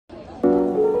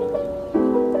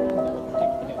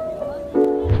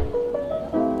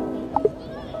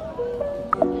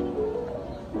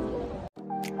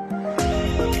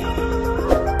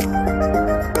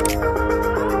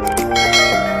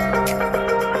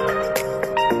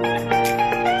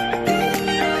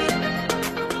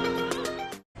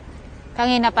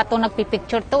Kanina pa itong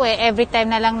nagpipicture to eh. Every time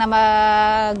na lang na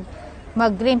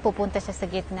mag-green, pupunta siya sa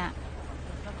gitna.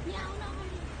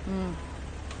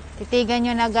 Titigan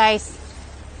nyo na guys.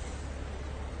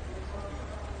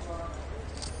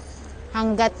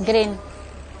 Hanggat green.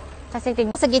 Kasi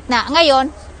tingnan sa gitna.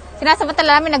 Ngayon,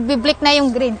 sinasamantala namin, nagbiblick na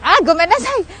yung green.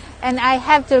 Gumanasay! And I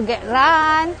have to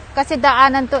run. Kasi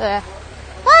daanan to eh.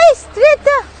 Ay, straight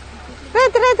na! Red,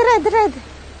 red, red, red.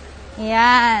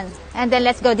 Yan. And then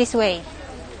let's go this way.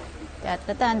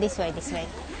 This way, this way.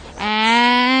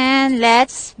 And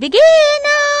let's begin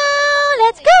now!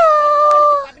 Let's go!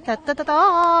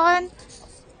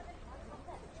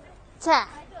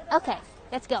 Okay,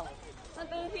 let's go.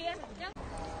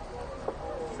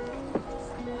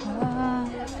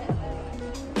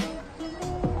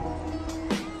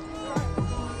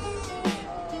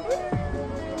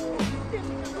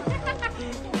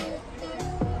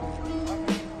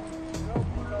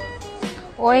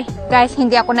 Oy, guys,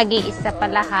 hindi ako nag-iisa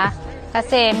pala ha.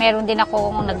 Kasi meron din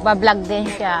ako nagbablog din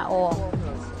siya.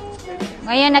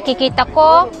 Ngayon nakikita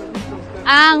ko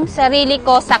ang sarili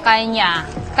ko sa kanya.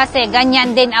 Kasi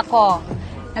ganyan din ako.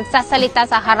 Nagsasalita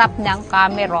sa harap ng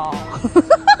camera.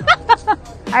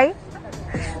 Ay.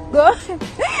 Good.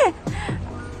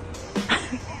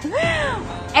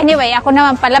 Anyway, ako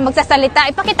naman pala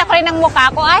magsasalita. Ipakita ko rin ang mukha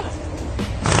ko ay.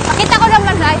 Pakita ko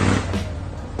naman ay.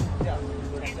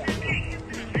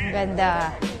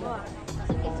 Ganda.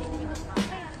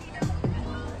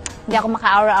 Hindi ako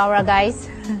maka-aura-aura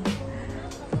guys.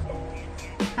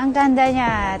 Ang ganda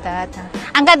niya.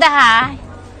 Ang ganda ha.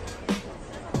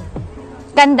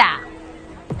 Ganda.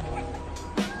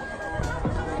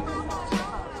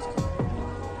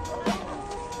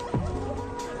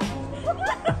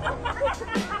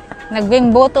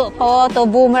 Nagbimboto po to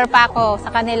boomer pa ako sa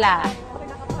kanila.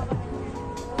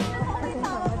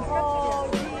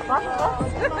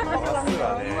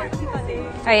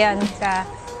 Ayan siya.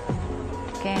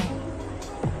 Okay.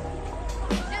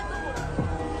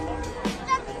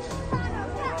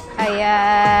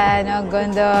 Ayan, ang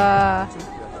ganda.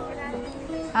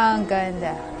 Ang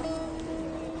ganda.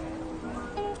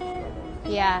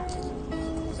 Yeah.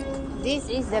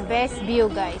 This is the best view,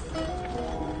 guys.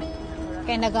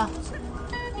 Okay,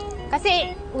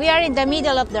 kasi we are in the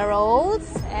middle of the roads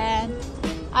and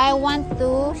I want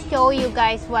to show you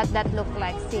guys what that look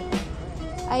like. See.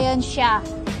 Ayan siya.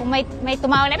 Kung may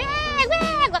tumawala,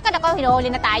 baka ako, hinuhuli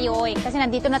na tayo eh. Kasi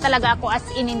nandito na talaga ako as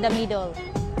in the middle.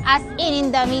 As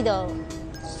in the middle.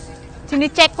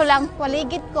 Sinicheck ko lang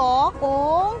paligid ko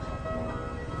kung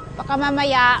baka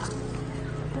mamaya.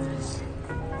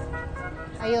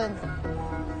 Ayun.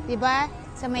 Diba?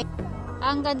 Sa may...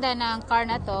 Ang ganda ng car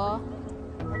na to.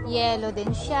 Yellow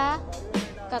din siya.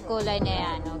 Kakulay na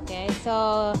yan. Okay?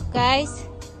 So, guys,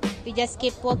 we just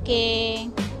keep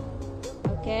walking.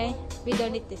 Okay? We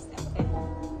don't need this. Okay?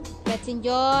 Let's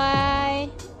enjoy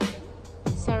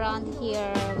surround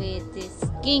here with this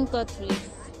ginkgo trees.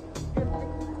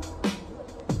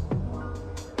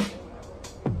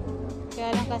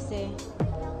 Kaya lang kasi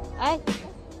ay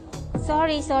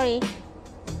sorry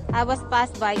I was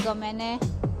passed by gomene.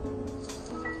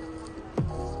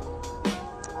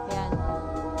 Yan.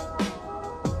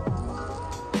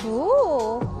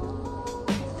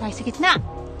 Tayo sa gitna.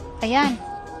 Ayan.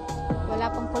 Wala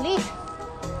pang pulis.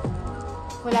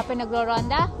 Wala pa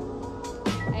nagro-ronda.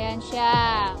 Ayan siya.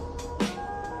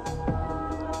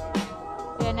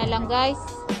 Ayan na lang guys.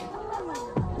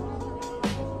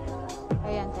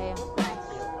 Ayan tayo.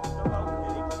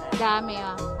 Dami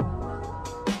ah.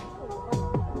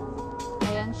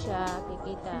 Ayan siya.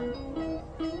 Kikita.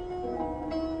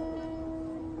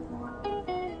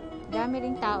 Dami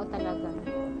ring tao talaga.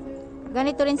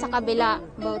 Ganito rin sa kabila.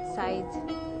 Both sides.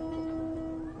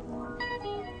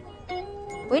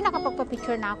 Uy,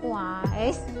 nakapagpa-picture na ako ha.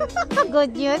 Eh,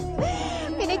 good news.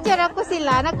 Pinicture ako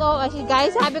sila.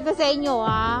 Guys, sabi ko sa inyo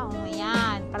ha. O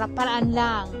yan. Para-paraan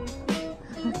lang.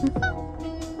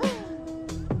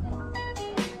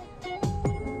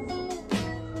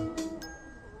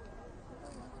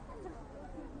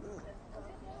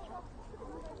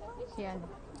 Yan.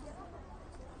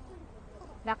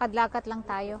 Lakad-lakad lang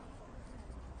tayo.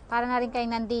 Para na rin kayo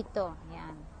nandito.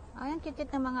 Yan. Ayan, cute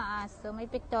ng mga aso. May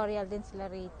pictorial din sila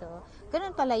rito.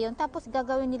 Ganun pala yun. Tapos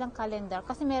gagawin nilang calendar.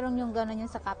 Kasi meron yung ganun yun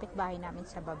sa kapitbahay namin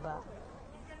sa baba.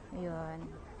 Yun.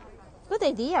 Good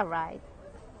idea, right?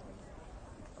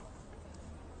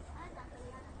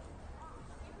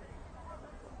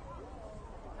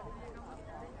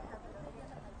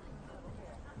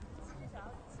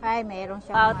 Ay, mayroon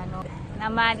siyang ano.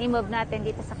 Naman, i-move natin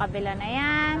dito sa kabila na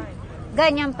yan.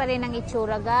 Ganyan pa rin ang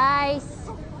itsura, guys.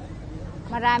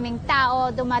 Maraming tao,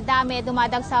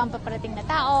 dumadagsa ang paparating na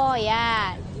tao.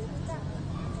 Yan.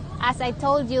 As I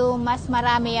told you, mas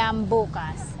marami ang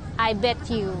bukas. I bet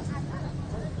you.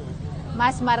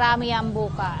 Mas marami ang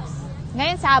bukas.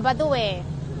 Ngayon, Sabado eh.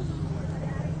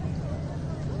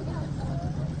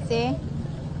 See?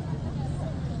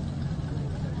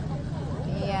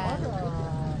 Yeah.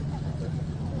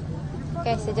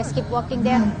 Okay, so just keep walking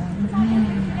there.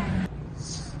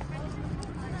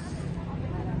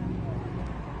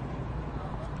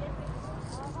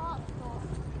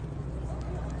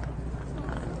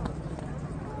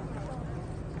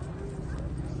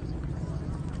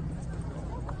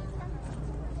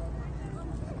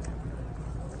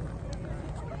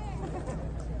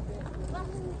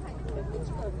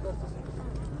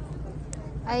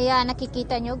 Ayan,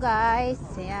 nakikita nyo guys.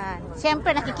 Ayan.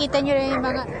 Siyempre, nakikita nyo rin yung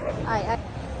mga... Ay.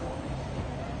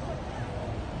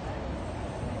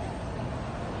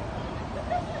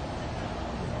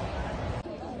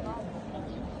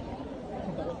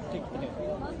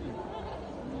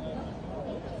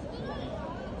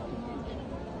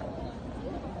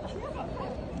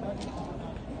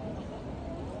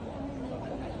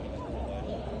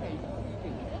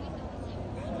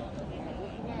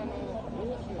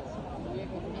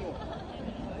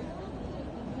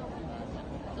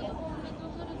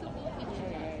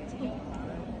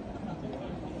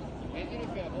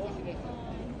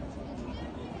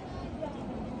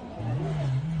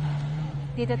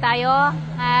 Dito tayo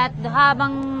at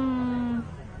habang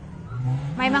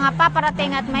may mga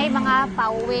paparating at may mga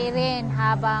pauwi rin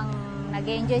habang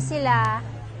nag-enjoy sila,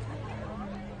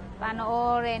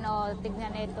 panoorin o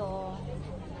tignan ito.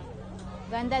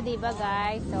 Ganda diba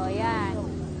guys? So yan,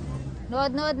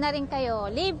 nood-nood na rin kayo,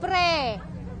 libre.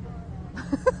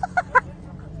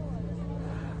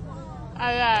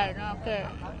 Ayan, okay.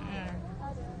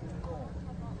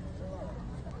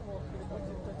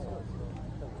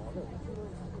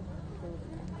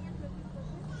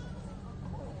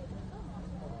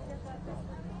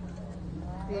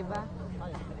 Diba?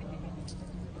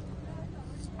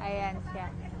 Ayan siya.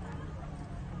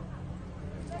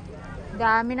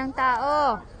 Dami ng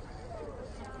tao.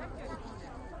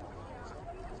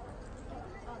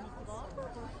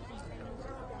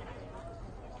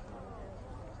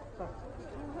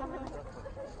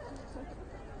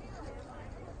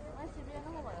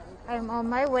 I'm on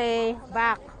my way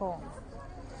back home.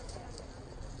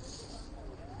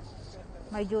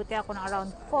 May duty ako na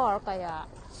around 4 kaya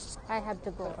I have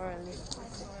to go early.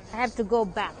 I have to go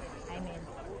back, I mean.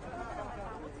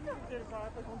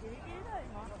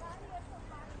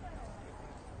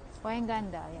 Oh, ang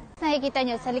ganda. Yan. Nakikita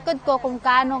nyo, sa likod ko kung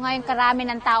kaano ngayon karami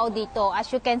ng tao dito. As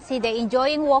you can see, they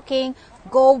enjoying walking,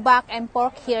 go back and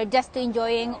park here just to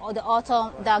enjoying the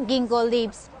autumn, the ginkgo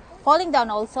leaves falling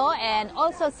down also. And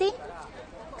also, see,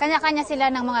 kanya-kanya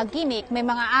sila ng mga gimmick. May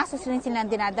mga asos rin silang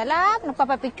dinadala,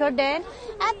 nagpapapicture din.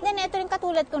 At then, ito rin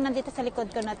katulad ko nandito sa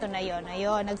likod ko na ito na yun.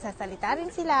 Ayun, nagsasalita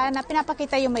rin sila, na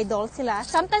pinapakita yung may doll sila.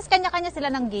 Sometimes, kanya-kanya sila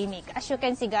ng gimmick. As you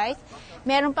can see, guys,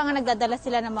 meron pa nga nagdadala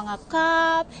sila ng mga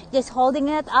cup, just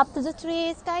holding it up to the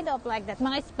trees, kind of like that.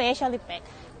 Mga special effect.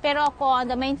 Pero ako,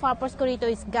 the main purpose ko rito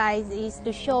is, guys, is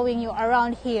to showing you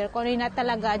around here, kung ano na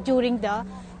talaga during the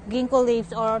ginkgo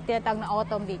leaves or tinatag na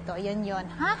autumn dito. Yan yun.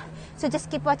 Ha? So just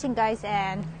keep watching guys,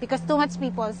 and because too much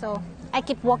people, so I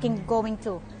keep walking going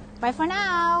too. Bye for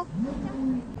now!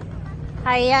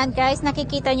 Ayan guys,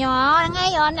 nakikita nyo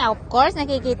ngayon, of course,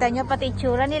 nakikita nyo pati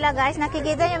itsura nila guys.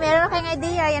 Nakikita nyo, meron kayong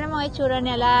idea. Yan ang mga itsura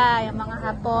nila, yung mga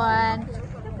hapon.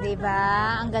 Diba?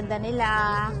 Ang ganda nila.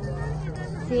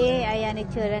 See, ayan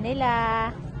itsura nila.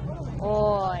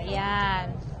 Oh,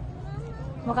 ayan.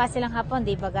 Mukha silang hapon,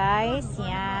 di ba guys?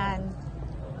 Yan.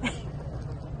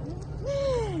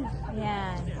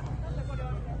 Yan.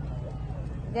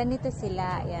 Ganito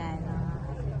sila. Yan.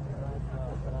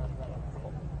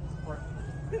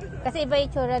 Kasi iba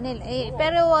yung tsura nila.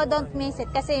 Pero don't miss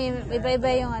it. Kasi iba-iba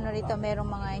yung ano rito. Merong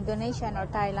mga Indonesian or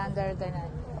Thailander.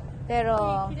 Ganun.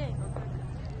 Pero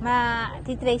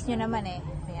titrace nyo naman eh.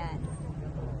 Yan.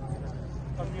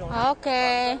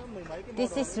 Okay.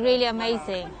 This is really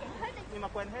amazing.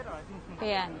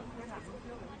 Ayan.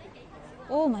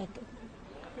 Oh my God.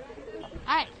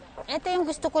 Ay, ito yung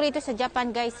gusto ko rito sa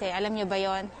Japan guys eh. Alam nyo ba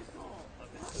yon?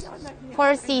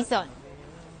 4 season.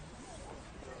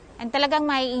 And talagang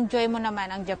may enjoy mo naman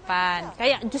ang Japan.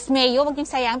 Kaya, Diyos mayo, wag yung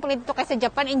sayang. Pag dito kayo sa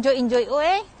Japan, enjoy.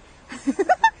 Uy.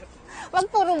 Wag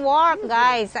puro work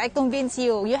guys. I convince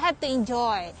you. You have to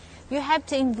enjoy. You have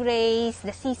to embrace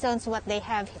the seasons what they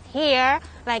have here.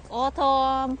 Like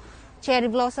autumn, cherry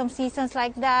blossom seasons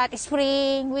like that,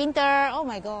 spring, winter, oh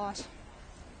my gosh.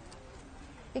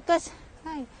 Because,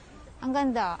 Ang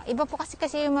ganda. Iba po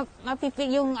kasi yung mapipil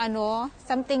yung ano,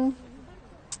 something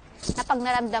na pag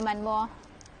naramdaman mo.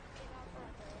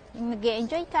 Yung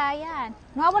nag-enjoy ka, yan.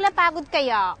 Nawawala pagod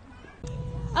kaya.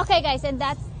 Okay guys, and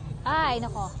that's, ay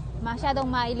nako, masyadong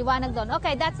mailiwanag doon.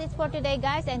 Okay, that's it for today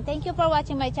guys, and thank you for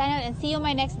watching my channel, and see you in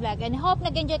my next vlog. And hope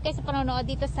nag-enjoy kayo sa panonood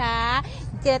dito sa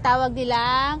tinatawag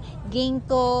nilang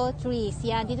Ginkgo trees.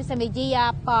 Yan, dito sa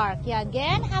Mejia Park. Yan,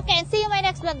 again. Okay, and see you in my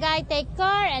next vlog guys. Take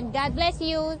care, and God bless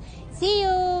you. See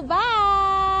you.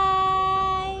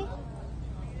 Bye!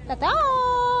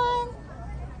 Taton!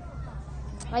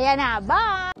 Ayan na.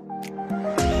 Bye!